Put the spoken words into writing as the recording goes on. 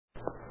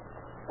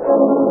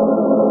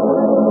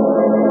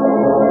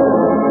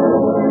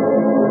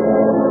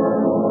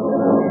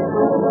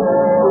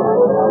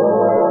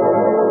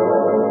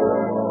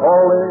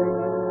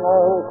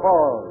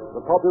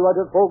The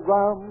copyrighted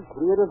program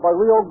created by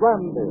Rio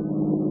Grande.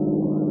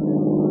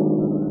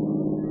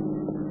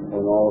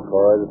 On all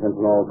cars,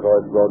 attention all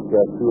cars,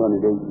 broadcast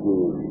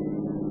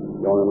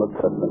 218. John and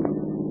McCutcheon.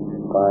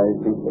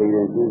 5 feet 8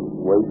 inches,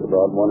 weight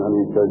about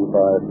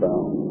 135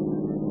 pounds.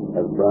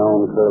 Has brown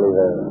curly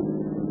hair.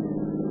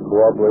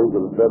 Cooperate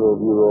with the Federal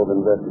Bureau of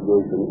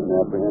Investigation in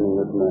apprehending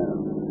this man.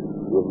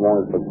 He was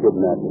wanted for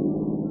kidnapping.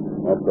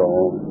 That's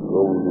all.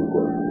 Roll the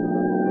work.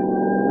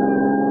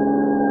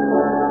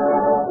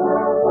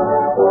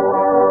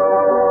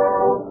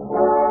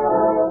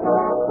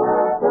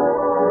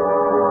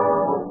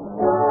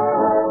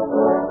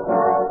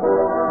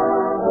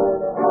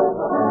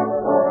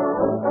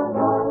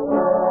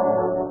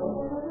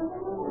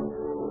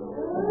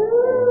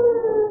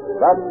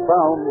 That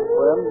sound,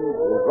 friends,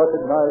 is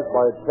recognized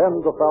by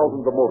tens of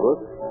thousands of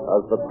motorists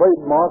as the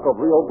trademark of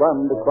Rio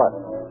Grande Crack.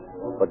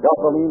 The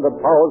gasoline that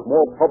powers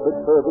more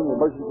public-serving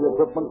emergency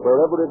equipment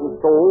wherever it is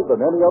sold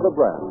than any other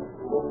brand.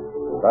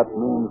 That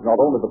means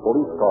not only the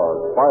police cars,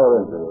 fire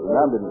engines, and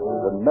ambulances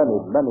in many,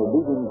 many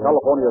leading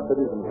California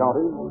cities and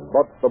counties,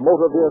 but the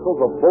motor vehicles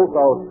of both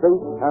our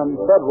state and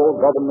federal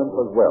governments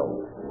as well.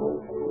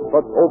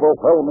 Such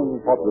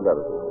overwhelming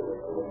popularity.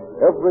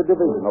 Every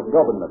division of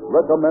government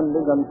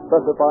recommending and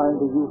specifying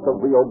the use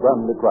of Rio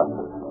Grande Crack.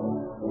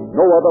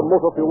 No other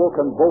motor fuel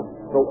can boast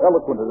so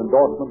eloquent an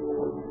endorsement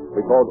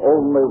because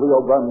only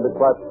Rio Grande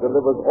Crack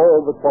delivers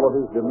all the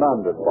qualities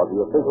demanded by the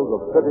officials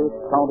of city,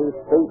 county,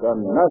 state,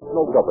 and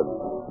national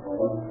government.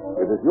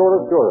 It is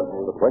your assurance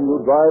that when you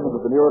drive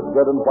into the nearest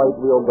red and white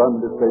Rio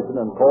Grande station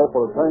and call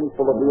for a tank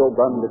full of Rio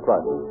Grande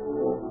Crack,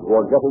 you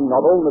are getting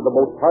not only the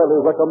most highly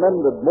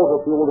recommended motor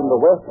fuel in the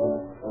West,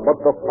 but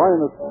the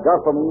finest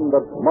gasoline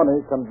that money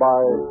can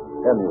buy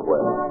anywhere.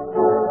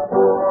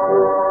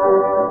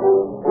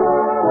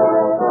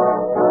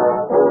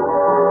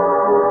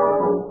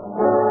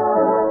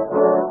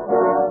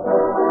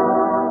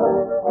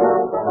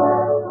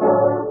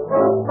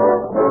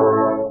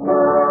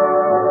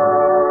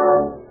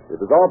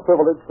 It is our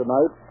privilege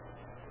tonight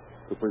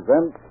to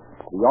present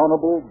the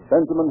Honorable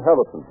Benjamin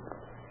Harrison,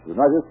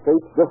 United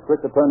States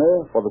District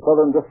Attorney for the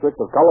Southern District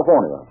of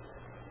California.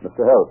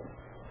 Mr. Harrison.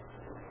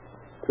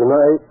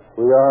 Tonight,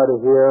 we are to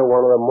hear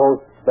one of the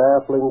most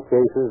baffling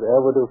cases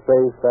ever to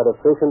face that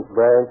efficient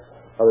branch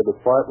of the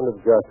Department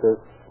of Justice,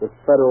 the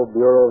Federal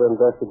Bureau of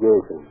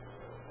Investigation.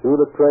 Through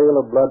the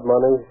trail of blood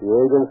money, the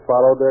agents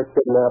followed their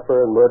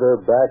kidnapper and murderer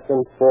back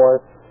and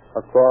forth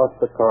across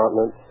the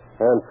continent,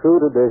 and true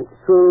to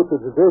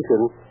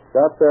tradition,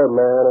 got their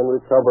man and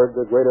recovered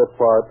the greater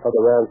part of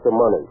the ransom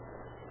money.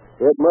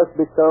 It must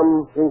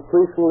become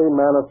increasingly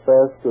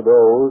manifest to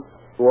those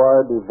who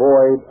are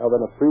devoid of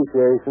an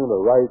appreciation of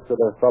the rights of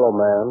their fellow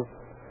man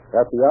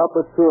that the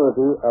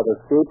opportunity of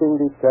escaping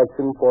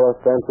detection for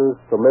offenses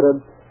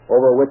committed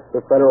over which the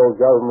federal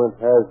government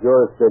has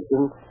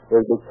jurisdiction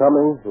is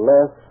becoming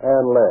less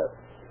and less.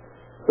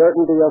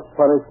 Certainty of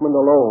punishment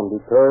alone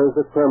deters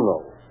the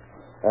criminal,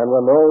 and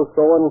when those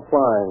so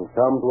inclined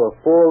come to a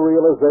full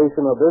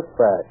realization of this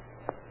fact,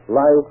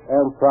 life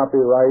and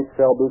property rights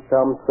shall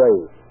become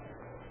safe.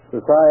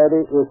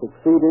 Society is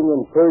succeeding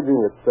in purging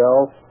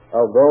itself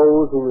of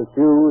those who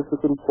refuse to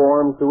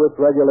conform to its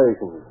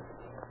regulations.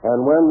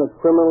 And when the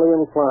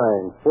criminally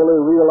inclined fully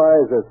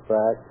realize this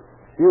fact,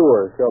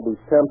 fewer shall be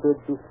tempted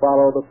to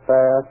follow the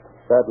path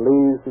that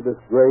leads to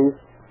disgrace,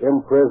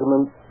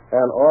 imprisonment,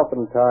 and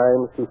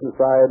oftentimes to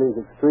society's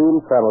extreme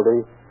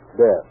penalty,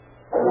 death.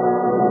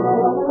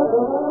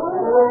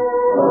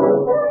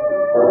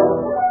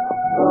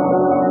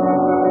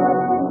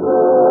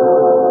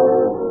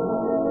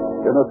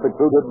 In a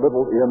secluded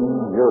little inn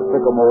near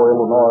Sycamore,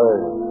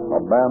 Illinois, a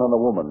man and a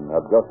woman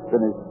have just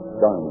finished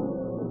dining.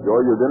 Enjoy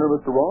your dinner,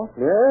 Mr. Ross?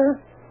 Yes?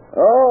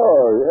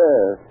 Oh,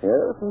 yes.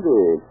 Yes,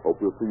 indeed.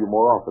 Hope we'll see you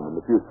more often in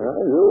the future.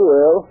 You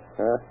will.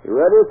 You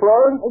ready,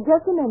 Florence?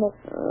 Just a minute.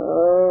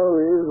 Oh,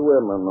 these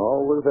women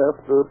always have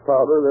to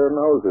powder their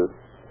noses.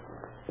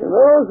 You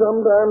know,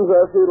 sometimes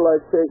I feel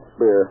like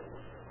Shakespeare.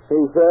 He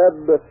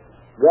said,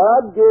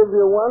 God gave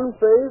you one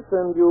face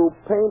and you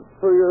paint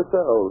for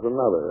yourselves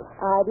another.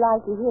 I'd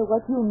like to hear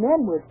what you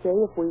men would say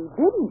if we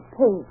didn't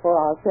paint for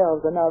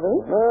ourselves another.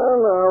 Well,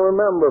 now,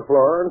 remember,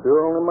 Florence,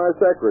 you're only my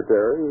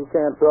secretary. You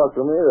can't talk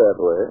to me that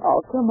way.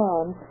 Oh, come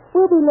on.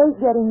 We'll be late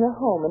getting you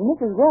home, and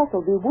Mrs. Ross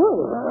will be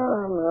worried.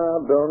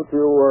 Now, don't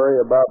you worry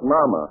about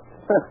Mama.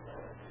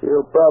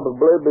 She'll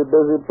probably be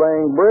busy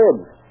playing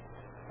bridge.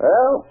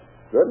 Well,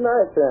 good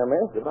night, Sammy.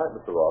 Good night,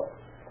 Mr. Ross.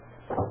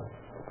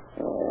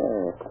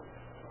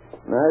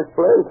 Nice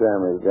place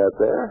Sammy's got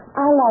there.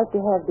 I like to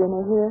have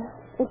dinner here.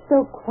 It's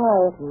so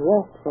quiet and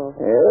restful.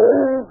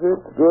 Yes,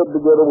 it's good to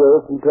get away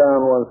from town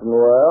once in a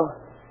while.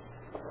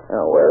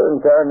 Now, where in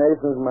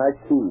tarnation's my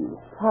key?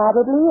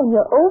 Probably in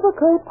your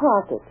overcoat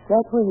pocket.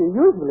 That's where you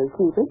usually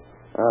keep it.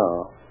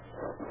 Oh.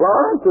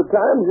 Florence, at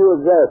times you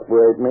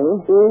exasperate me.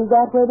 Is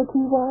that where the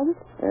key was?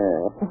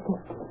 Yeah.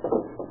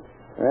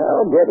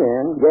 Well, get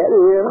in. Get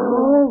in.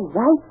 All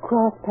right,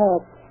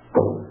 Crosspat.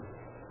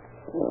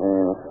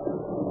 Yeah.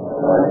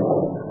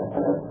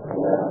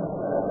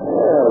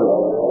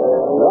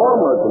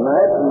 Warmer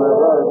tonight than I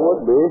thought it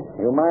would be.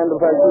 You mind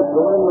if I keep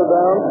the window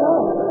down?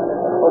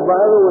 Oh, by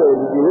the way,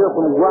 did you hear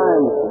from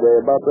Grimes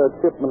today about that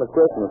shipment of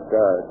Christmas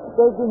cards?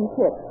 They've been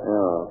shipped.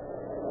 Yeah.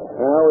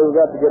 Well, we've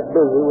got to get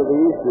busy with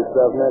the Easter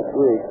stuff next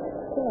week.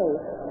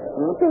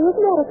 Say,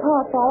 isn't that a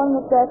car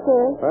following us back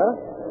there? Huh?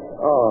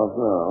 Oh,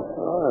 no.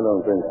 Oh, I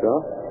don't think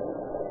so.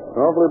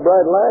 Awfully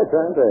bright lights,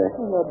 aren't they?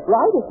 Well, the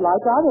brightest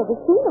lights I've ever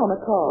seen on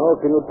a car. Oh,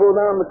 can you pull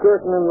down the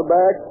curtain in the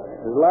back?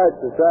 His lights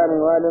are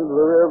shining right into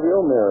the rearview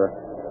mirror.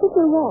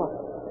 Mr. Ross,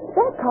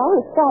 that car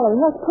is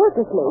following us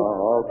purposely.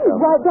 Oh, okay. He's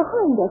right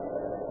behind us.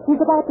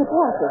 He's about to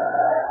pass us.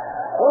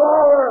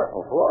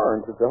 Oh,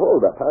 Florence, it's a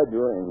holdup. Hide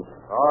your rings.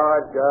 All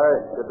right,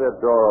 guys. Get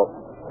that door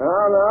open.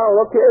 Now,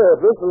 look here.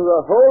 If this is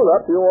a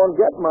holdup, you won't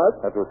get much.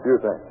 That's what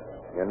you think.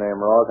 Your name,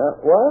 Ross?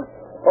 What?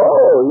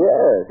 Oh,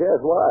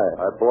 yes.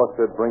 Why? My boss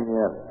said bring you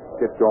in.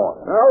 Get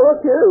going. Now,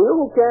 look here.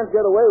 You can't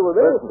get away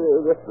with this.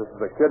 This is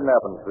a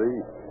kidnapping,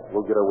 see?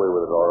 We'll get away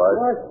with it, all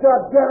right?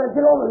 Stop, Darren.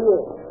 Get over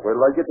here. Wait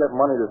till I get that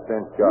money this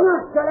thing's got.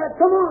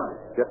 Come on.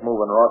 Get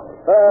moving, Ross.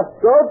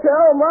 Go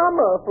tell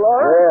Mama,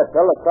 Florence. Yeah,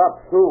 tell the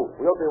cops, too.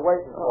 We'll be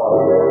waiting for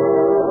them.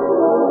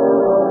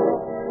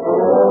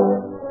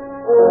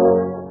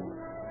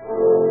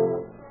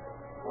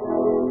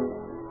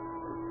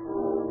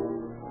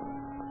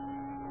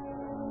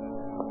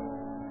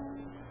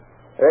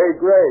 Hey,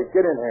 Gray,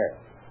 get in here.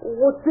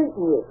 What's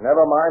eating you?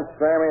 Never mind,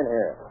 scram in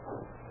here.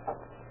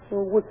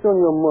 What's on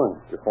your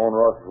mind? You phone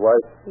Ross's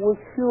wife? Well,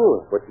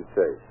 sure. What'd you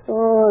say?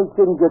 I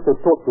didn't get to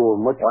talk to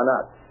her much. Why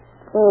not?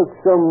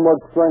 Some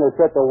mug's trying to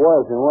set the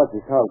wires in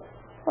Ross's house.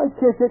 I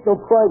can't get no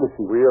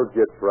privacy. We'll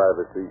get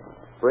privacy.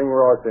 Bring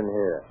Ross in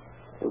here.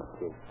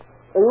 Okay.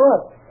 Hey,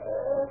 Ross,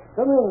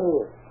 come in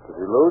here.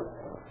 Is he loose?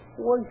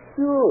 Why,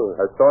 sure.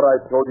 I thought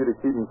I told you to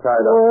keep him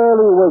tied up.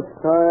 Well, he was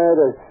tired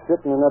of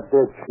sitting in up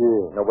that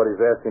chair. Nobody's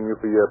asking you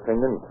for your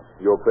opinion.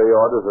 You obey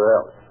orders or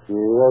else.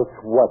 Yes,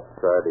 what?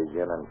 Try it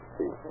again and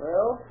see.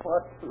 Well,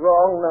 what's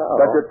wrong now?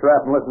 Shut your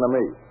trap and listen to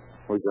me.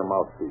 Who's your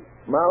mouthpiece?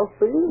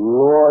 Mouthpiece?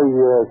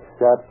 Lawyer,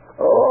 chap.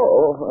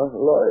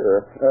 Lawyer.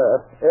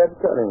 Ed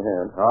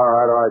Cunningham.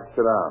 All right,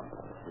 sit down.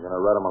 You're going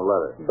to write him a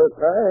letter. But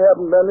I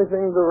haven't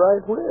anything to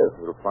write with.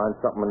 You'll find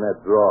something in that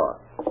drawer.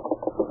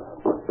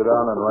 Sit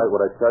down and write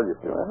what I tell you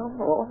to.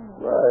 Well, all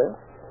right.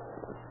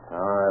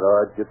 All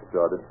right, get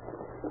started.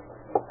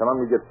 Tell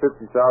him you get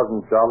 $50,000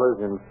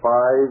 in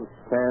 5s,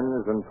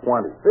 10s, and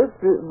 20s.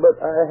 50, but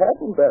I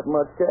haven't that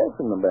much cash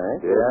in the bank.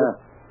 Yeah?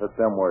 Let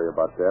them worry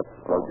about that.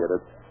 I'll get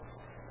it.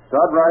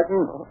 Start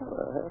writing.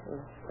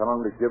 Tell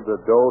him to give the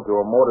dough to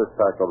a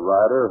motorcycle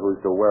rider who's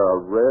to wear a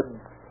red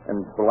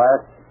and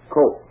black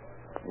coat.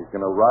 He's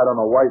going to ride on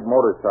a white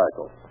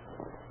motorcycle.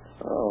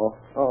 Oh,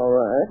 all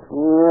right.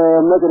 Yeah,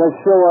 making a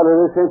show out of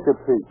this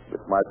interpiece.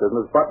 It's my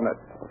business. Button it.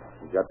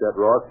 You got that,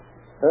 Ross?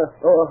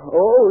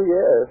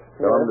 Yes.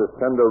 Tell him to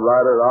send a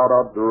rider out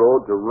off the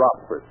road to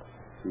Rockford.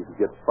 He can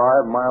get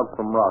 5 miles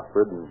from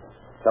Rockford, and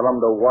tell him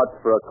to watch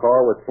for a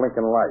car with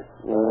blinking lights.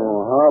 Oh,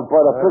 how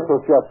about a pistol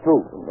shot, too?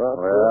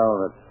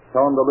 Well,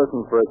 tell him to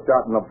listen for a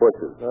shot in the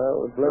bushes.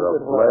 With There are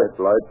blinking lights.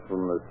 flashlights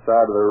from the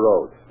side of the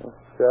road.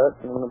 Shot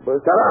in the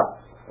bushes. Shut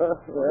up! Yes,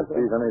 If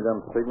he sees any of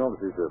them signals,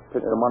 he's to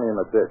pitch the money in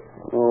the ditch.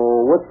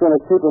 Oh, what's going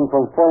to keep him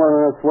from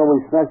following us when we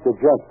snatch the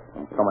junk?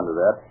 I'm coming to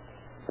that.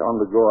 Tell him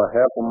to go a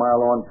half a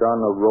mile on down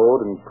the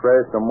road and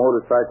crash the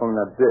motorcycle in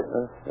the ditch.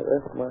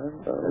 Yes, ma'am.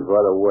 And by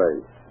the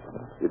way,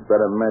 you'd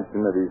better mention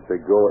that he's to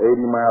go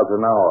 80 miles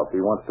an hour if he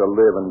wants to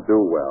live and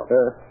do well.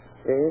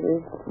 80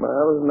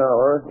 miles an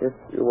hour if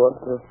you want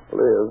to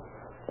live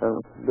and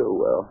do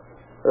well.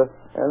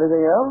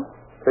 Anything else?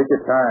 Take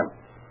your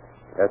time.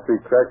 After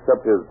he cracks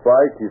up his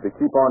bike, he's to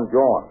keep on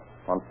going,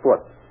 on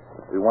foot.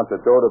 He wants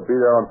the dough to be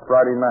there on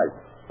Friday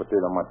night. What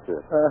day am I here?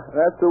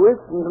 That's a week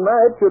from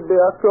tonight. Should be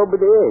October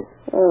the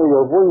 8th. Hey,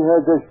 have we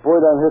had this boy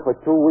down here for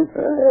 2 weeks?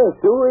 Yes,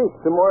 2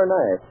 weeks, tomorrow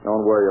night.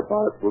 Don't worry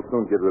about it. We'll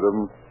soon get rid of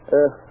him.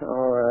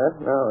 All right.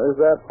 Now, is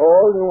that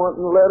all you want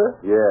in the letter?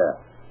 Yeah.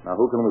 Now,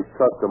 who can we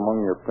trust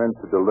among your friends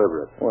to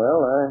deliver it? Well,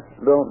 I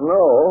don't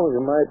know.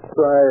 You might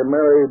try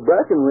Mary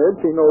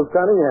Brackenridge. She knows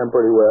Cunningham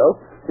pretty well.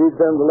 She'd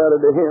send the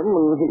letter to him,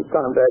 and he'd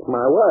contact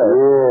my wife.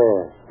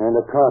 Yeah, and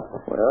the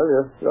cops. Well,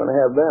 you're going to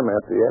have them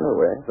after you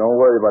anyway. Don't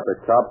worry about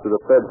the cops or the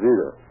feds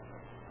either.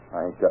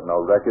 I ain't got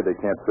no record. They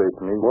can't trace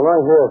me. Well, I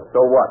have.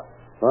 So what?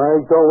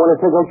 I don't want to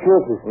take no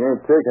chances. You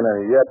ain't taking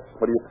any yet.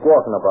 What are you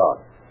squawking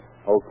about?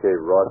 Okay,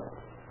 Ross.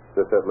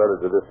 Get that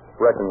letter to this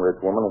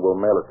Breckenridge woman, and we'll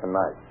mail it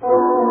tonight.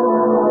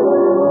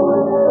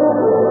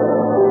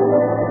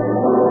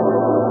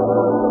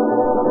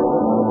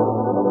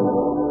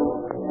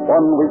 1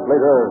 week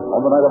later,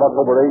 on the night of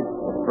October 8th,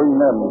 3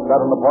 men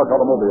sat in the park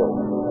automobile.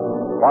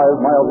 5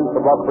 miles east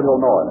of Rockford,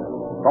 Illinois.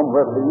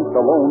 Somewhere to the east,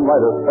 a lone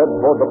rider sped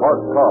toward the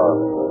parked car.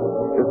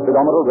 His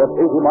speedometer was at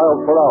 80 miles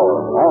per hour,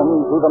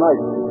 on through the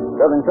night.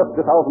 bearing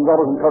 $50,000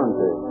 in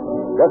currency,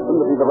 destined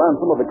to be the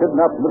ransom of the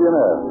kidnapped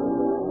millionaire.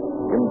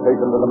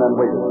 Impatient of the men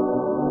waited.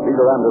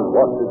 Peter Anders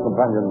watched his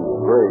companion,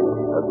 Gray,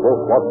 as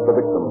both watched the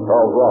victim,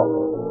 Charles Ross.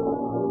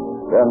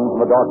 Then, from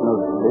the darkness,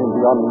 came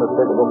the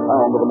unmistakable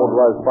sound of the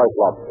motorized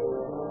Cyclops.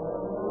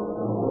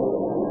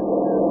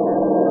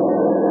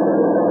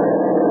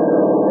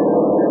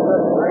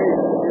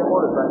 See a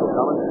motorcycle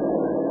coming.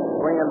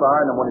 Swing in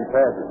behind him when he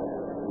passes.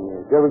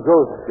 There he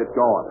goes. Get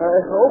going. I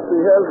hope he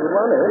has the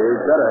money.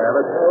 He'd better have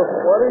it.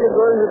 What are you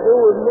going to do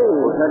with me?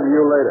 We'll send to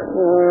you later.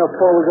 I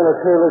thought we were going to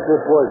tail it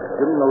this way.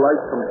 Give him the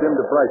lights from Jim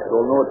to Price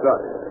so he'll know it's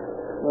us.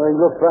 Hey,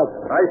 look back.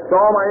 I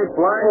saw him. I ain't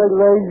blind. Hey,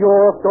 lay you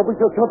off. Don't be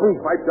so chumpy.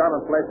 Pipe down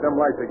and flash them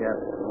lights again.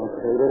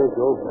 Okay, there he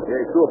goes.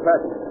 Yeah, he's through a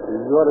passage.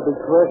 You ought to be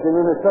crashing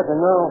in a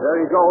second now. There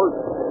he goes.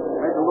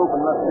 Make a loop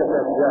and let's get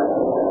that jack.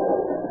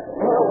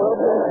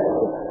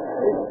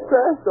 It's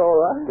crashed, all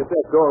right. Get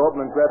that door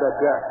open and grab that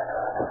jack.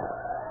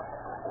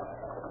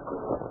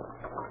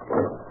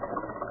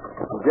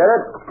 You get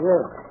it?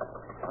 Yeah.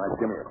 All right,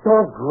 give me it.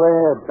 Don't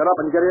grab. Shut up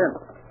and get in.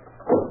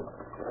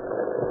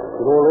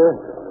 Get all there?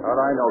 How'd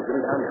I know? Give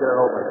me time to get it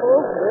open.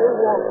 Oh, they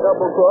won't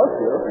double-cross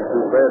you. It'd be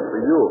too bad for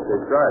you if they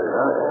tried it,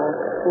 huh?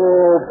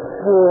 Oh,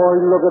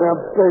 boy, look at him,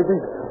 baby.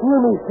 Let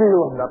me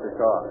feel him. Stop the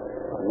car.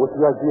 What's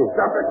the idea?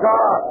 Stop the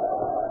car!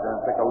 Then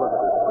take a look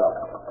at this stuff.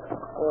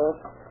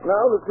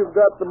 Now that you've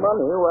got the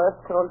money, why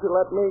don't you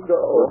let me go?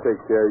 We'll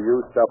take care of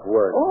you. Stop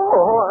worrying.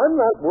 Oh, I'm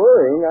not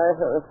worrying. I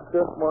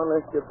just want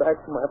to get back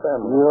to my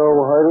family. No,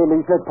 hurry.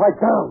 He said pipe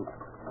down.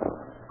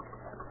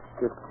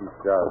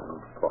 50,000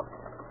 bucks.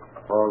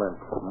 All in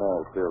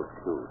small bills,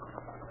 too.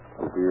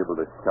 We'll be able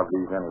to shove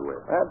these anyway.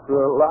 That's a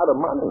lot of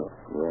money.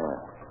 Yeah,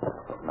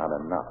 but not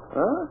enough.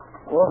 Huh?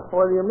 Well,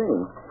 what do you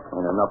mean?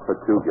 Ain't enough for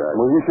two guys.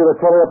 Well, you should have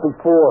told us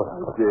before.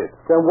 I did.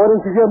 Then why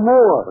didn't you get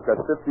more?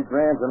 Because 50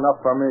 grand's enough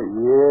for me.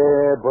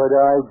 Yeah, but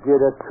I get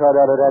a cut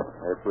out of that.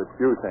 That's what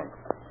you think.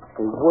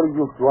 Hey, what are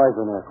you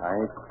driving at? I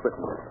ain't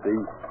splitting it, see?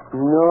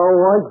 No,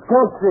 I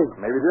don't see.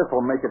 Maybe this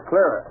will make it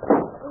clearer.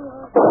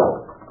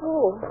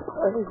 Oh,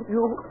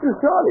 you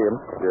shot him.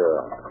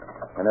 Sure.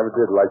 I never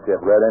did like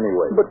that rat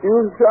anyway. But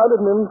you shot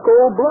him in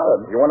cold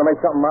blood. You want to make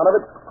something out of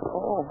it?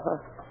 Oh,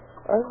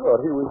 I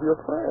thought he was your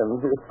friend,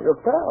 your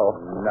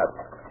pal.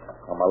 Nuts.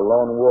 I'm a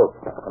lone wolf.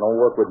 I don't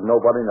work with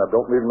nobody, and I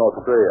don't leave no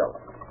trail.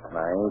 And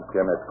I ain't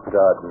gonna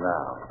start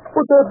now.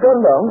 Put that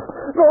gun down.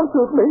 Don't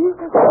shoot me.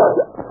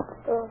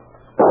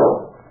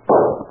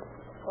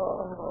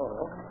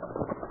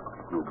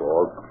 You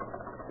boys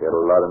got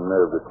a lot of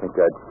nerve to think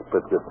I'd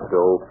split your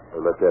stove or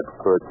let that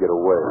bird get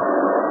away.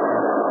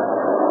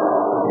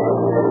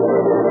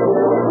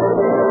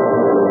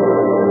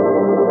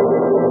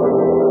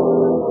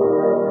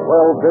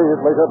 12 days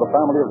later, the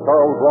family of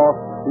Charles Ross,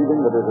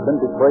 feeling that it had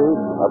been betrayed,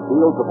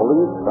 appealed to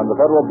police and the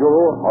Federal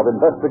Bureau of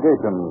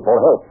Investigation for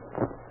help.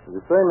 Did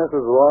you say,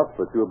 Mrs. Ross,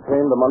 that you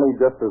obtained the money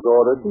just as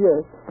ordered?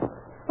 Yes.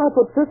 I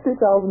put $50,000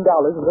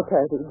 in the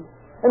package,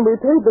 and we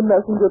paid the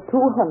messenger $200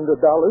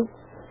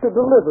 to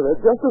deliver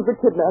it, just as the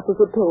kidnappers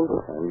had told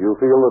us. And you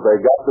feel that they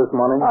got this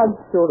money? I'm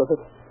sure of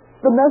it.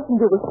 The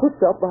messenger was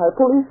picked up by a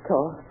police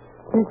car.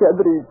 He said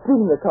that he'd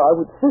seen the car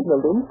which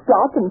signaled him,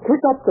 stop and pick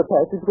up the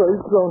package where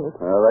he'd thrown it.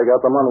 Well, they got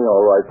the money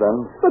all right,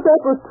 then. But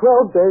that was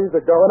 12 days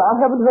ago, and I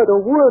haven't heard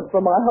a word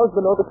from my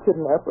husband or the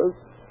kidnappers.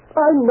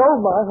 I know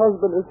my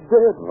husband is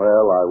dead.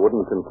 Well, I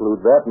wouldn't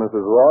conclude that,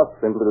 Mrs. Ross,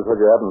 simply because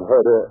you haven't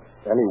heard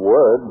any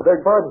word.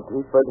 Beg pardon,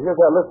 Chief, but here's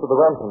that list of the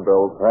ransom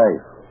bills.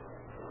 Thanks.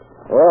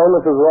 Well,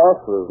 Mrs. Ross,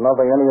 there's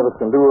nothing any of us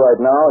can do right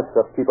now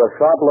except keep a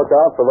sharp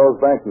lookout for those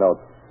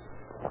banknotes.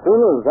 As soon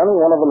as any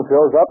one of them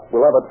shows up,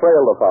 we'll have a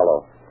trail to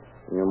follow.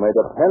 You may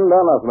depend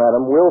on us,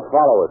 madam. We'll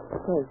follow it.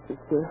 Thank you,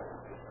 sir.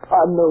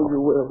 I know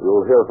you will.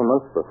 You'll hear from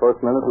us the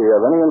first minute we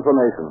have any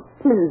information.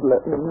 Please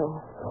let me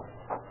know.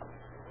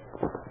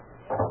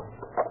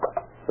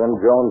 Send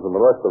Jones and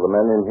the rest of the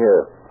men in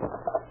here.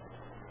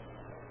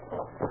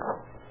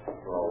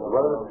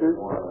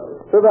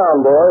 Sit down,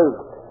 boys.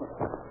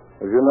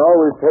 As you know,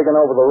 we've taken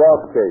over the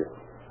Ross case.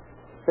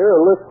 Here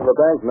are lists of the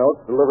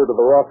banknotes delivered to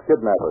the Ross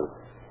kidnappers.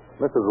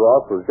 Mrs.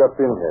 Ross was just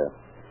in here.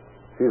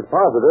 She's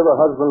positive her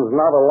husband's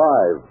not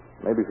alive.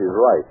 Maybe she's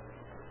right.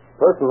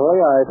 Personally,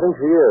 I think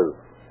she is.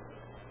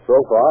 So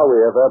far, we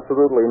have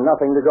absolutely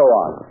nothing to go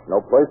on.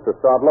 No place to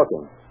start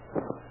looking.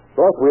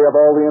 Plus, we have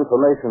all the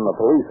information the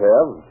police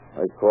have.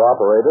 They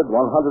cooperated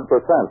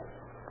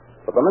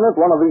 100%. But the minute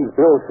one of these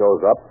bills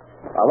shows up,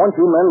 I want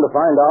you men to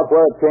find out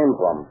where it came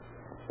from.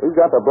 We've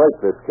got to break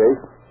this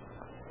case.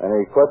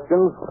 Any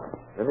questions?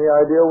 Any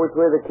idea which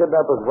way the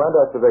kidnappers went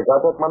after they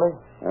got that money?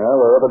 Well,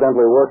 they're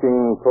evidently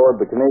working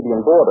toward the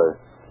Canadian border.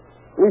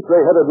 At least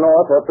they headed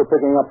north after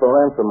picking up the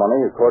ransom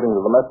money, according to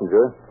the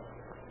messenger.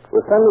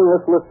 We're sending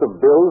this list of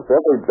bills to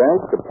every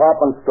bank,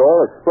 department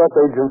store, express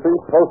agency,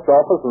 post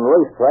office, and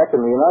racetrack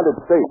in the United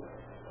States,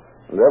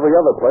 and every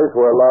other place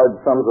where large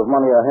sums of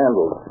money are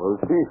handled.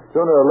 Well, Chief,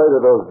 sooner or later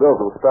those bills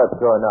will start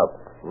showing up.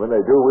 When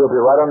they do, we'll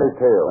be right on his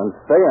tail. And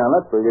stay on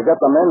it, so you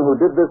got the men who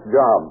did this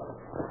job.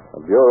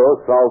 The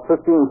Bureau solved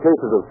 15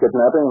 cases of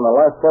kidnapping in the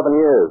last 7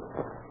 years.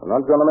 We're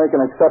not going to make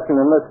an exception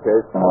in this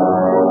case. 10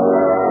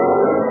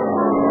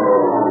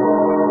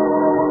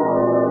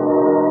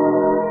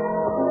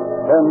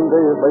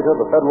 days later,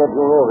 the Federal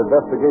Bureau of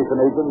Investigation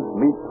agents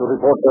meet to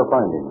report their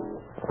findings.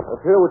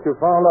 Let's hear what you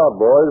found out,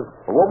 boys.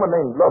 A woman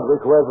named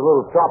Ludwig, who has a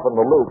little shop in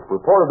the Loop,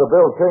 reported a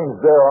bill changed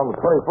there on the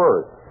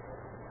 21st.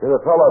 She's a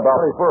fellow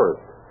about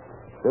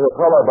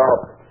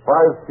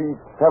 5 feet,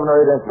 7 or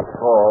 8 inches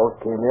tall,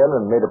 came in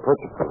and made a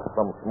purchase of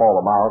some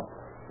small amount,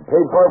 and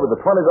paid for it with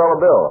a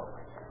 $20 bill.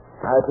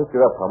 I picked it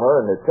up from her,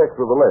 and it checks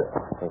with the list.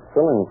 A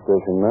filling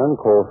station man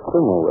called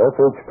Stimmel,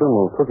 F.H.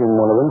 Stimmel, took in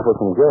one of them for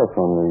some gas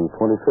on the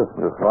 25th.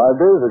 Just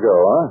 5 days ago,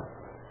 huh?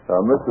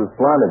 Mrs.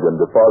 Flanagan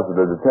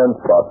deposited a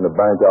 10 spot in a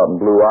bank out in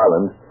Blue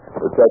Island.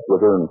 We checked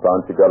with her and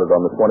found she got it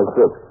on the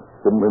 26th.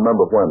 Didn't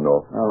remember when,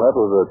 though. Well, that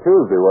was a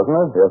Tuesday, wasn't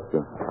it? Yes,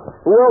 sir.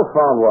 Who else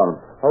found one?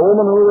 A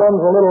woman who runs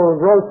a little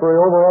grocery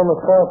over on the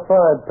south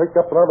side picked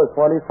up another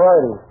 20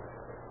 Friday.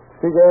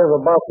 She gave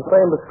about the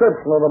same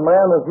description of the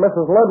man as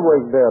Mrs.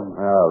 Ludwig did.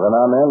 Then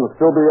our man will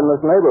still be in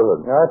this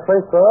neighborhood. I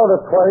traced the other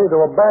 20 to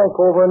a bank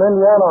over in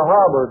Indiana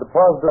Harbor,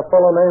 deposited a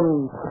fellow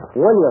named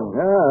William.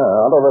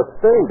 Yeah, out of the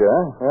state,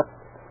 huh? Yeah.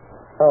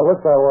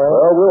 Looks that way.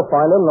 Well, we'll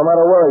find him no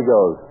matter where he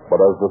goes.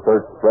 But as the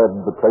search spread,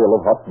 the trail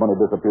of hot money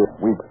disappeared.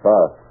 Weeks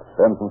passed.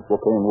 Then from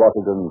Spokane,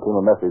 Washington, came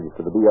a message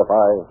to the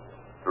BFI.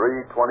 3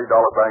 $20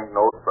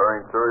 banknotes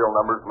bearing serial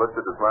numbers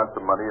listed as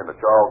ransom money in the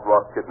Charles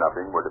Ross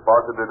kidnapping were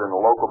deposited in a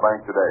local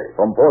bank today.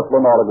 From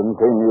Portland, Oregon,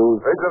 came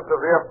news. Agents of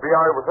the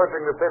FBI were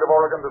searching the state of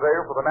Oregon today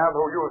for the man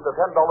who used a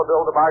 $10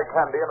 bill to buy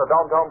candy in a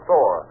downtown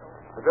store.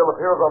 The bill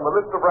appears on the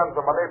list of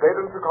ransom money paid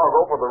in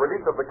Chicago for the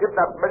release of the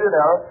kidnapped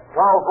millionaire,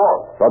 Charles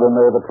Ross.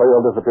 Suddenly, the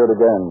trail disappeared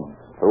again.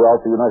 Throughout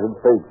the United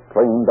States,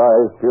 trained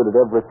eyes peered at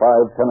every $5,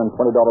 $10, and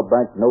 $20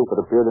 banknote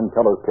that appeared in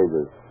teller's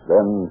cages.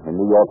 Then, in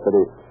New York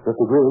City,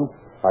 Mr. Green,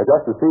 I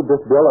just received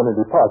this bill on a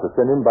deposit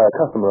sent in by a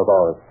customer of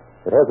ours.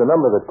 It has a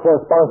number that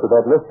corresponds to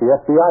that list the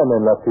FBI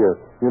men left here.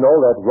 You know,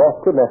 that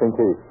Ross kidnapping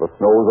case. the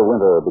snows of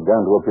winter began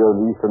to appear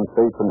in the eastern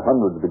states, and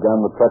hundreds began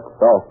the trek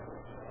south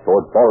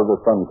toward Florida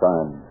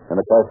sunshine. In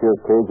a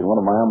cashier's cage in one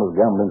of Miami's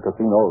gambling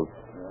casinos.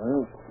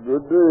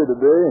 Good day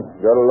today.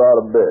 Got a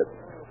lot of bets.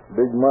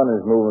 Big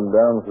money's moving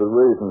down for the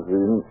racing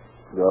season.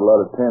 Got a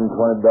lot of $10,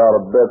 $20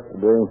 bets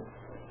today.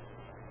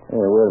 Hey,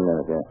 wait a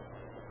minute here.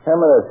 Hand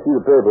me that sheet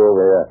of paper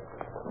over here.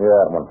 Yeah,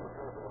 that one.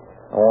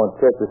 I want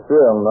to check the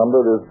serial number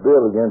of this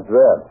bill against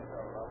that.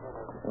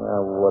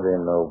 Well, what do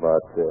you know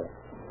about that?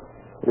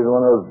 Here's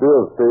one of those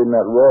bills paid in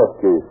that Ross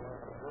case.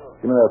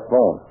 Give me that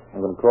phone.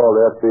 I'm going to call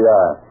the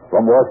FBI.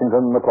 From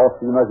Washington, across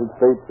the United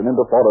States, and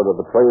into Florida,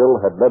 the trail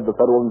had led the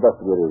federal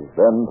investigators.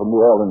 Then, from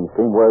New Orleans,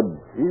 came word.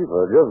 Chief,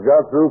 I just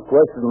got through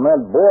questioning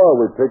that boy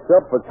we picked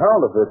up for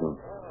counterfeiting.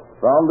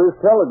 Found this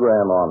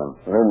telegram on him.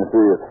 Let me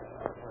see it.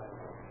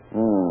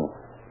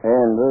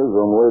 Anders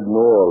on way to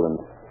New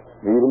Orleans.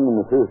 Meet him and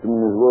assist him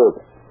in his work.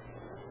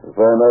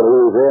 Find out who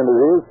his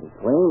Anders is. He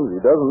claims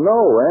he doesn't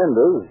know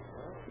Anders,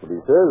 but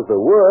he says the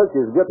work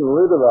is getting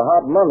rid of the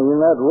hot money in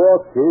that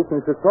Ross case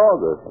in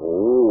Chicago.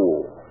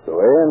 Oh, so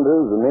Anders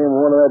is the name of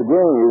one of that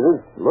gang, is it?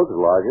 Looks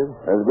like it.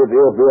 Let's get the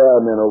FBI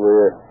men over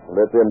here.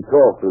 Let them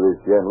talk to this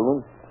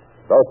gentleman.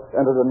 Thus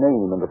entered a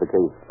name into the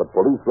case, but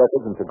police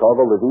records in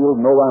Chicago revealed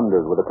no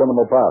Anders with a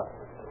criminal past.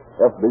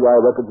 FBI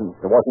records in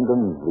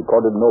Washington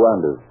recorded no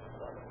Anders.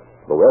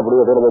 Though every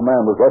available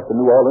man was rushed to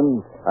New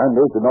Orleans,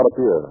 Anders did not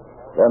appear.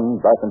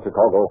 Then, back in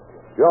Chicago.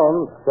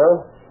 Jones, sir,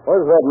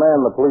 where's that man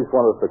the police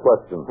want us to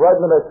question? Right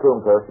in the next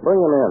room, sir. Bring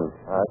him in.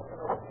 All right.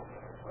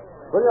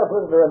 Bring your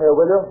prisoner in here,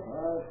 will you?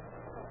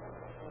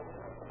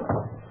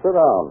 Sit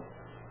down.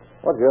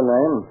 What's your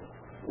name?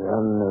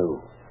 John New.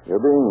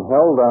 You're being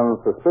held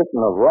on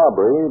suspicion of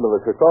robbery by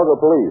the Chicago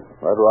police.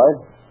 That right?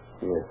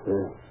 Yes,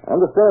 sir. I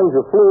understand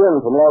you flew in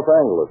from Los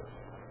Angeles.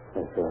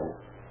 That's right.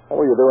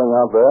 What were you doing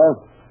out there?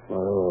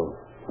 Well,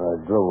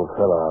 I drove a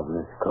fellow out in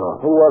his car.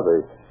 Who was he?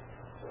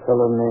 A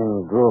fellow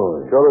named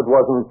Groy. Sure it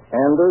wasn't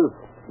Anders?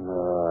 No,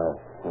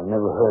 I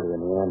never heard of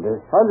any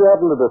Anders. How'd you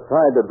happen to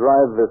decide to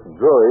drive this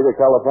jury to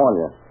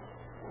California?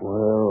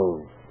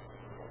 Well,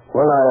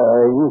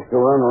 I used to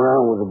run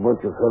around with a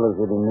bunch of fellows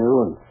that he knew,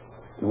 and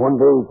one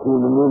day he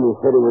came to me and he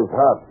said he was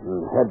hot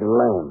and had to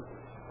land.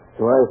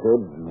 So I said,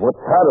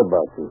 "What's hot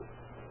about you?"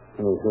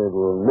 And he said,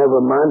 "Well,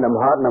 never mind, I'm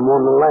hot and I'm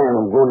on the land.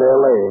 I'm going to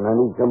L.A. and I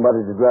need somebody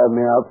to drive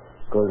me out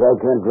because I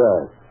can't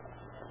drive."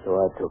 So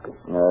I took him.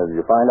 Did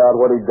you find out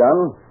what he'd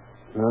done?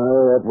 No,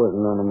 that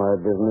wasn't none of my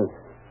business.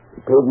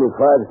 He paid me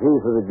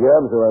 $5 for the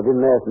job, so I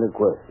didn't ask any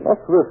questions.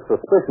 What's this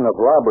suspicion of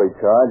robbery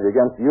charge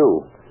against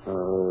you?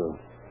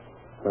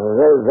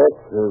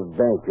 That's the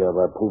bank job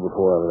I pulled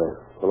before I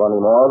left. Pull any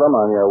more of them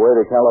on your way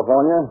to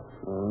California?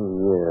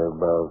 Yeah,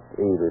 about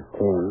 8 or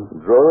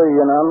 10. Drury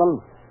in on them?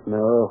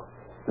 No,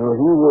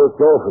 he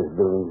worked office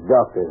buildings,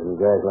 doctors and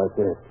guys like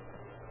that.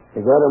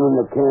 They got him in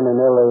the can in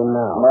L.A.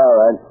 now. All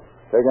right.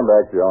 Take him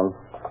back, Jones.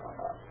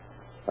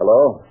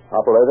 Hello?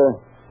 Operator?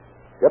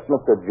 Get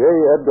Mr. J.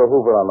 Edgar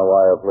Hoover on the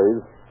wire,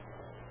 please.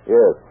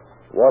 Yes.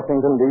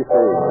 Washington, D.C.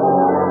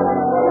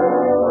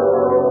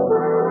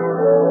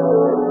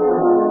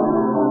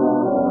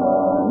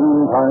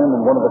 time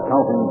in one of the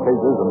counting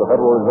cages in the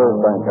Federal Reserve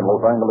Bank in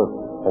Los Angeles.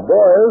 Well,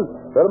 boys,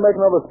 better make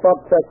another spot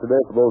check today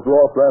for those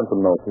lost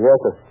ransom notes. Yes,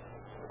 sir.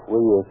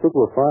 Will you think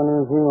we'll find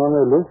anything on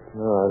their list?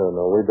 No, I don't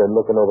know. We've been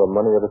looking over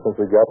money ever since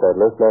we got that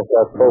list last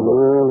October.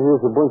 Well,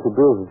 here's a bunch of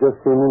bills that just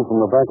came in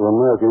from the Bank of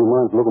America. You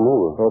mind looking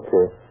over?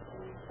 Okay.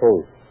 Hey,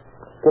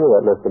 give me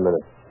that list a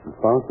minute. You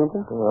found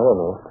something? I don't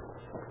know.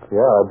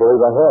 Yeah, I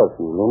believe I have.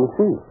 Let me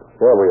see.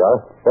 There we are.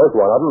 There's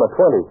one of them, a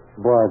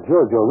 20. Boy,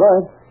 George, you're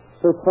right.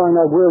 Let's find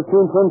out where it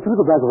came from to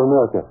the Bank of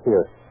America.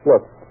 Here.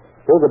 Look.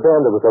 Here's a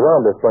band that was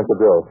around this bunch of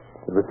bills.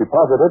 It was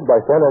deposited by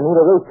Santa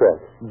Anita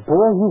Racetrack.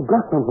 Boy, you've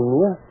got something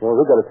here. Well,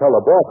 we've got to tell the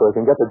boss so he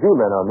can get the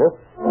G-men on this.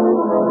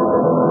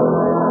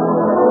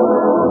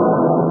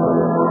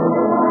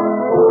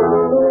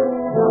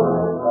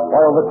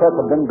 While the check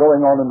had been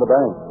going on in the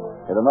bank,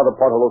 in another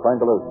part of Los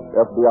Angeles,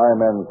 FBI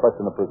men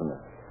questioned the prisoner.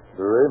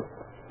 Sure.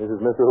 This is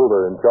Mr.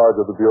 Hoover in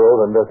charge of the Bureau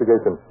of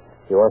Investigation.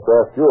 He wants to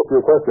ask you a few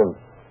questions.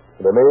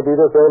 They may be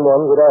the same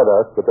ones that I've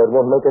asked, but that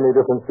won't make any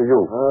difference to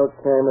you.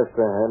 Okay,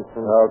 Mr.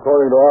 Hanson. Now,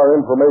 according to our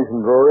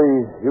information,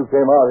 Drury, you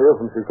came out here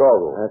from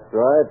Chicago. That's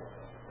right.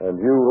 And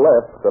you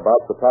left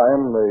about the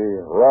time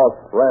the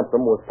Ross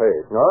ransom was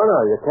paid. No,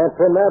 you can't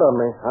pin that on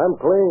me. I'm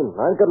clean.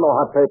 I ain't got no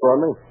hot paper on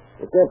me.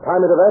 You can't tie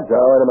me to that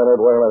job. Now, wait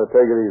a minute.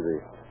 Take it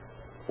easy.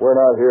 We're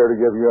not here to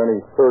give you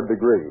any third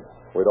degree.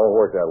 We don't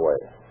work that way.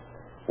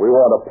 We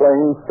want a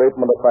plain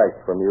statement of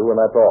facts from you, and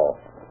that's all.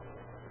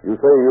 You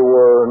say you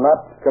were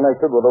not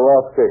connected with the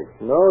Ross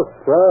case. No,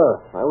 sir.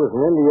 I was in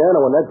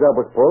Indiana when that job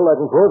was pulled. I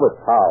can prove it.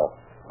 How?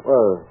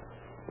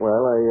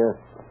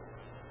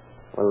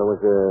 There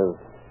was a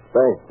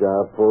bank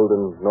job pulled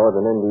in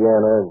northern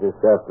Indiana just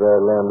after I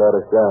landed out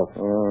of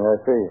shop. I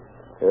see.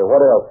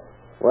 What else?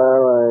 Well,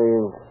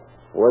 I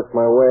worked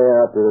my way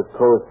out to the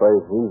coast by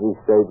easy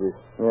stages.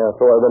 Yeah,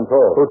 so I've been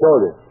told. Who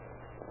told you?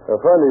 A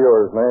friend of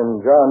yours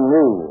named John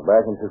New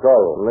back in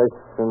Chicago.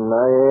 Listen,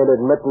 I ain't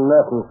admitting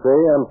nothing,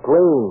 see? I'm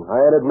clean. I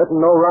ain't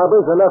admitting no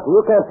robbers or nothing. You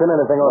can't pin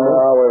anything on me.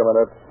 Now, wait a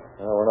minute.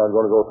 We're not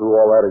going to go through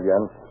all that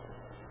again.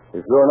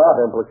 If you're not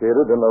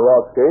implicated in the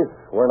Ross case,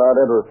 we're not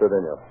interested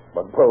in you.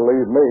 But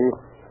believe me,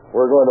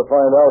 we're going to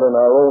find out in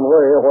our own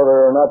way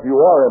whether or not you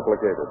are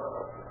implicated.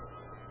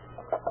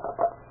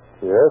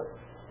 Yes?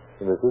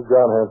 This is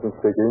John Hanson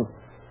speaking.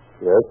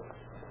 Yes?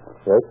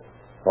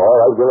 All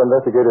right, we'll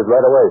investigate it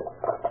right away.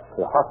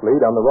 The hot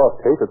lead on the Ross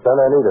case at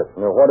Santa Anita.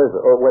 Now, what is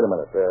it? Oh, wait a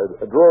minute.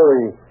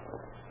 Drury,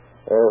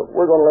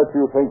 we're going to let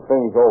you think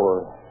things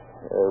over.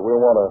 We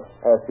want to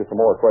ask you some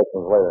more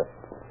questions later.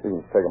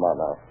 You can take them out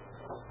now.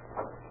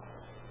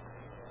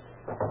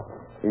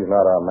 He's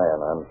not our man.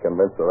 I'm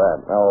convinced of that.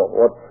 Now,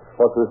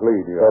 what's this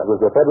lead you have? That was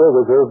the Federal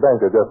Reserve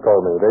Bank that just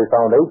called me. They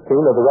found 18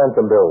 of the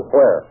ransom bills.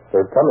 Where?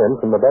 They've come in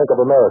from the Bank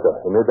of America,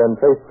 and they've been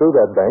traced through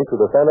that bank to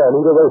the Santa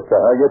Anita Racetrack.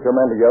 Now, get your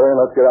men together and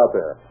let's get out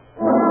there.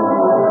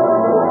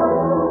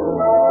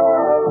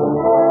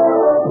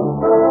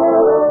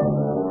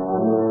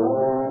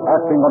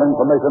 Acting on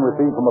information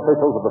received from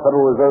officials of the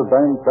Federal Reserve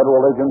Bank,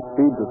 federal agents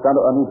speed to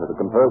Santa Anita to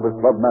confer with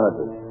club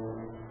managers.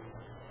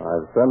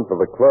 I've sent for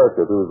the clerk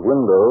at whose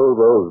window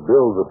those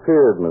bills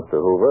appeared, Mr.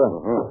 Hoover.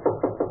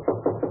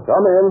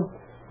 Come in.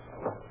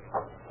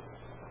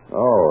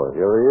 Oh,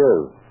 here he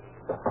is.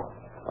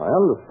 I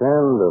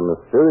understand a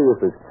mysterious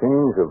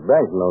exchange of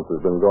banknotes has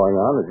been going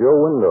on at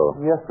your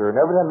window. Yes, sir, and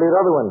evidently at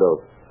other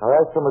windows. I'll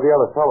ask some of the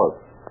other fellows.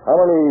 How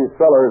many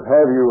sellers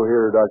have you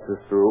here, Dr.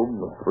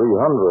 Strube?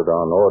 300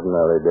 on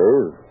ordinary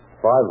days,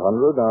 500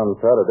 on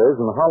Saturdays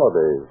and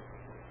holidays.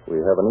 We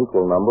have an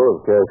equal number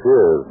of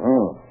cashiers.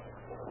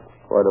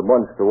 Quite a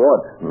bunch to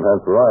watch.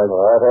 That's right.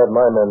 Well, I've had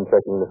my men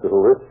checking, Mr.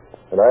 Hoover,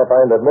 and I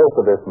find that most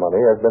of this money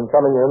has been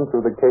coming in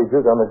through the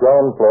cages on the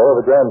ground floor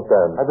of the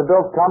grandstand. Are the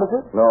bills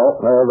counterfeit? No,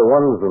 they're the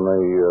ones in the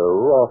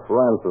Ross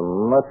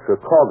ransom, that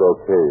Chicago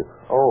case.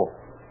 Oh.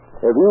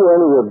 Have you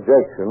any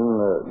objection,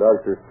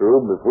 Dr.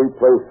 Strube, if we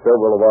place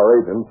several of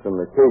our agents in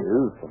the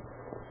cages,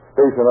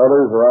 station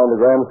others around the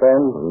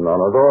grandstand?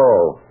 None at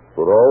all.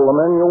 Put all the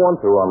men you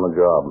want to on the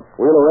job.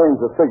 We'll arrange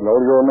a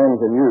signal your men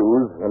can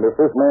use, and if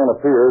this man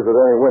appears at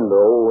any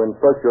window,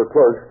 instruct your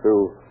clerks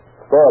to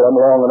stall him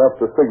long enough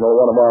to signal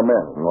one of our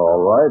men.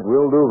 All right,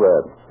 we'll do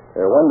that.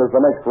 When does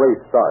the next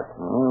race start?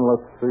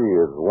 Let's see.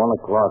 It's 1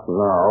 o'clock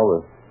now.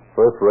 The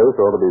first race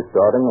ought to be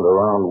starting at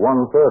around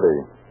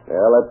 1:30.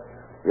 Yeah, let's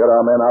get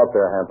our men out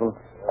there, Hanson.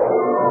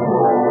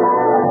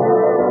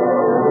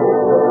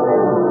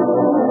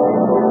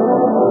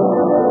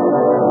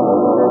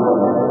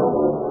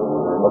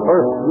 The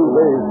first few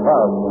days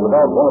passed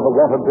without one of the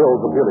wanted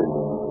bills appearing.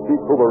 Chief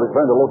Hoover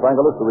returned to Los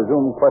Angeles to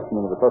resume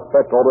questioning the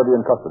suspect already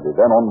in custody.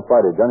 Then on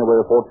Friday,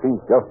 January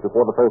 14th, just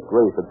before the first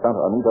race at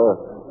Santa Anita,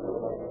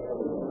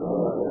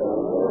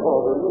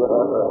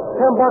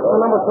 $10 for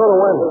number 2 to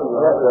win.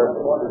 Yes, sir.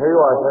 Here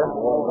you are, sir.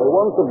 I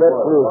want to bet,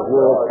 please,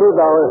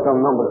 $2 on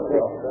number 6.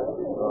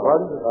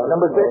 Pardon?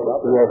 Number 6?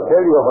 Yes, sir,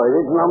 you heard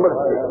it. Number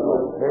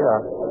 6. Here you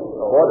are.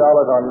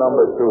 $4 on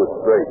number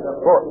 2 straight.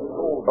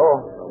 Oh.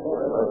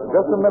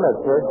 Just a minute,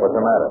 sir. What's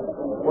the matter?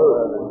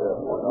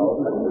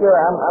 Sir,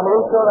 I'm a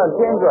little short on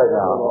change right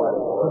now.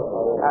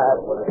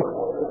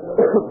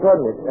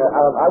 Pardon me.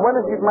 I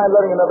wonder if you'd mind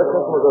letting another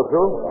customer go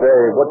through? Say,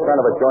 what kind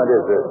of a joint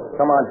is this?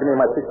 Come on, give me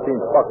my 16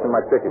 bucks and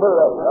my ticket.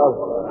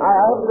 Well, I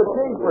haven't the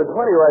change for 20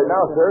 right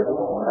now, sir.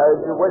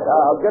 Wait,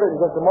 I'll get it in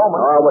just a moment.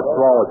 Oh, what's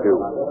wrong with you?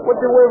 What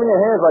you waving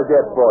your hands like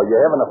that for? You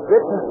having a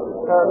fit?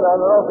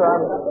 No, sir.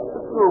 I'm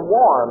just a little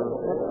warm.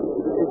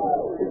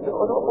 It's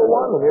awful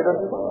warm in here,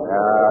 don't you?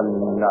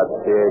 Not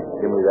there.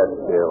 Give me that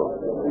bill.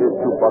 Here's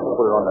 $2.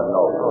 Put it on the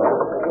note.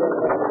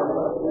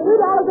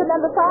 $2 at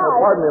number 5.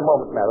 Pardon me a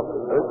moment, madam.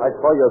 I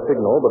saw your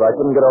signal, but I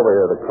couldn't get over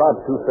here. The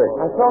crowd's too thick.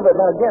 I saw that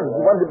man again. He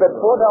wanted to bet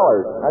 $4.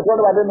 I told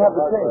him I didn't have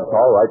the change.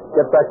 All right.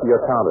 Get back to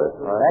your counter.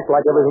 Act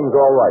like everything's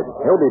all right.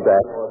 He'll be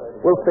back.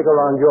 We'll stick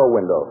around your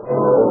window.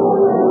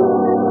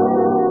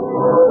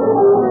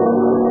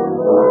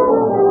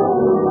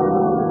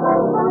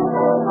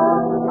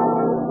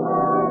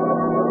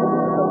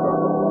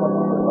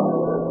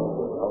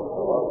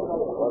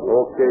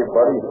 Okay,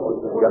 buddy.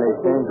 Got any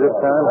change this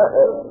time?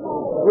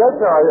 Yes,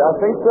 sir. I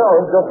think so.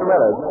 Just a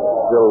minute.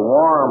 Still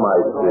warm, I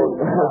see.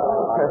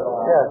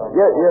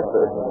 Yes,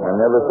 sir. I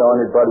never saw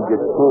anybody get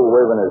cool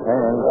waving his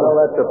hands. Well,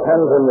 that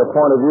depends on your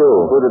point of view.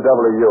 Who the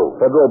devil are you?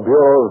 Federal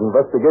Bureau of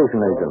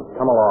Investigation agent.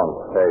 Come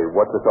along. Hey,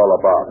 what's this all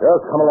about?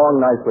 Just come along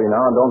nicely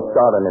now and don't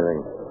start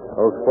anything.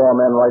 Those 4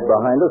 men right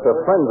behind us are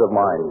friends of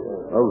mine.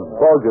 Those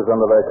bulges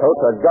under their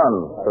coats are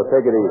guns, so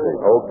take it easy.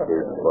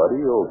 Okay,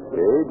 buddy,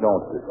 okay.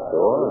 Don't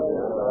distort.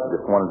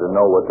 Just wanted to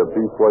know what the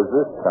beef was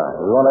this time.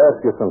 We want to ask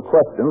you some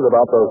questions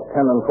about those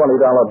 $10 and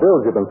 $20 bills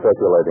you've been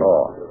circulating.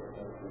 Oh,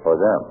 for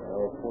them.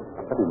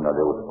 I didn't know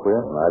they were queer.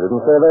 I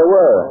didn't say they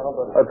were.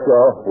 Let's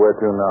go. Where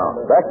to now?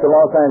 Back to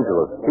Los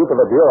Angeles. Chief of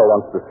the Bureau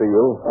wants to see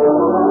you.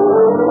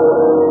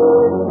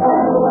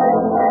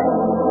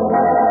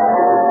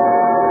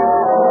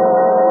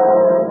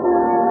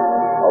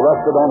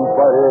 Arrested on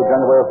Friday,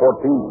 January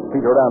 14th,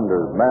 Peter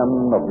Anders, man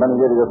of many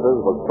aliases,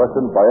 was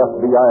questioned by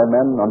FBI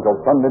men until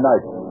Sunday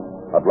night.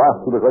 At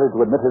last, he was ready to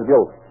admit his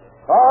guilt.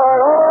 All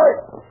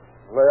right.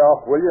 Lay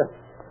off, will you?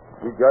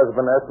 You guys have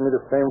been asking me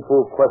the same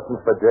fool questions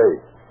for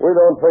days. We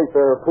don't think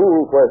they're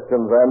fool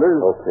questions,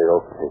 Anders. Okay.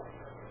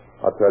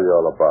 I'll tell you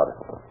all about it.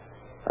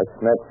 I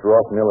snatched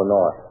Ross in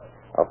Illinois.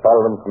 I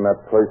followed him from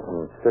that place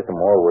in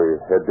Sycamore where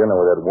he had dinner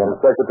with that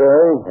woman.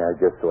 Secretary? Yeah, I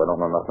guess so. I don't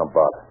know nothing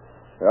about it.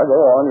 Yeah, go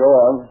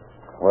on.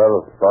 Well, it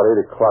was about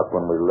 8 o'clock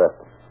when we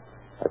left.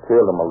 I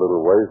tailed him a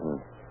little ways, and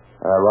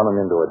I run him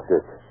into a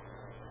ditch.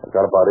 I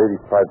got about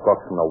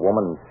 $85 from the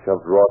woman and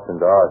shoved Ross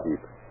into our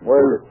heap.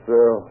 Where's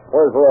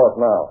Ross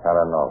now? I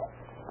don't know.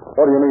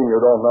 What do you mean you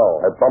don't know?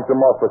 I bumped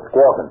him off for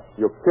squawking.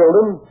 You killed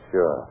him?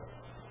 Sure.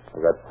 I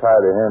got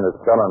tired of hearing his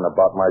telling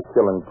about my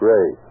killing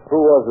Gray. Who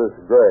was this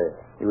Gray?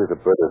 He was the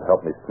bird that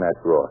helped me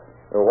snatch Ross.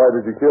 Well, why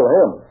did you kill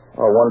him?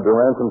 I wanted to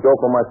ransom Joe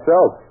for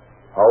myself.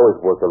 I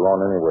always worked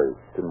alone anyway.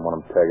 Didn't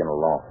want him tagging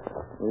along.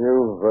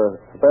 You've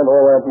spent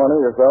all that money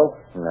yourself?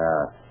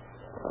 Nah.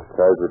 Those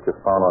guys were just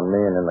found on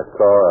me and in the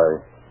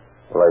car.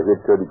 I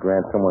hid $30,000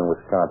 somewhere in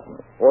Wisconsin.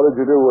 What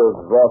did you do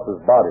with Ross's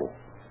body?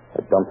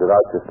 I dumped it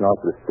out just north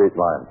of the state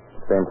line.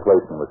 Same place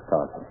in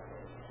Wisconsin.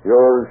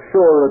 You're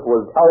sure it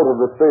was out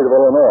of the state of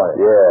Illinois?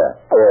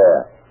 Yeah.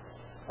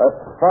 That's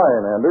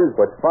fine, Anders.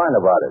 What's fine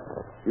about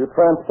it? You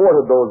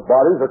transported those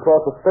bodies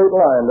across the state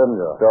line,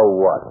 didn't you? So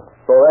what?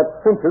 So that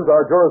cinches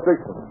our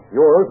jurisdiction.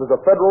 Yours is a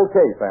federal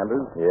case,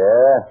 Anders.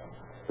 Yeah?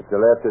 But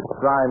you'll have to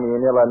try me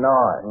in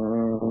Illinois.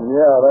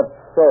 Yeah, that's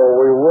so.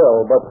 We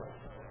will. But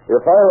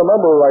if I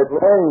remember right,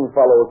 hang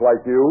fellows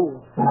like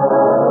you.